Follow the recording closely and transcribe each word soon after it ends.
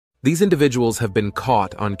These individuals have been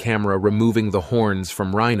caught on camera removing the horns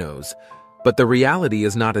from rhinos, but the reality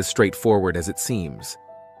is not as straightforward as it seems.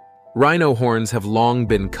 Rhino horns have long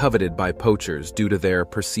been coveted by poachers due to their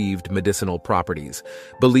perceived medicinal properties,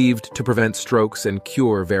 believed to prevent strokes and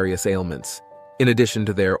cure various ailments, in addition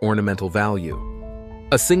to their ornamental value.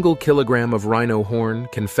 A single kilogram of rhino horn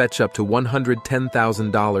can fetch up to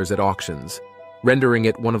 $110,000 at auctions, rendering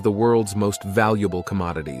it one of the world's most valuable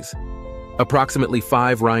commodities. Approximately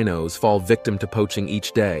 5 rhinos fall victim to poaching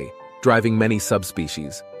each day, driving many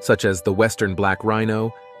subspecies, such as the western black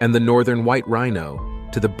rhino and the northern white rhino,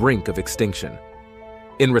 to the brink of extinction.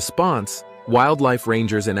 In response, wildlife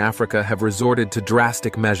rangers in Africa have resorted to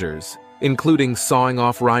drastic measures, including sawing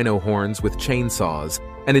off rhino horns with chainsaws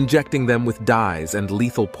and injecting them with dyes and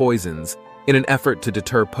lethal poisons in an effort to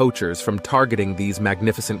deter poachers from targeting these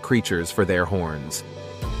magnificent creatures for their horns.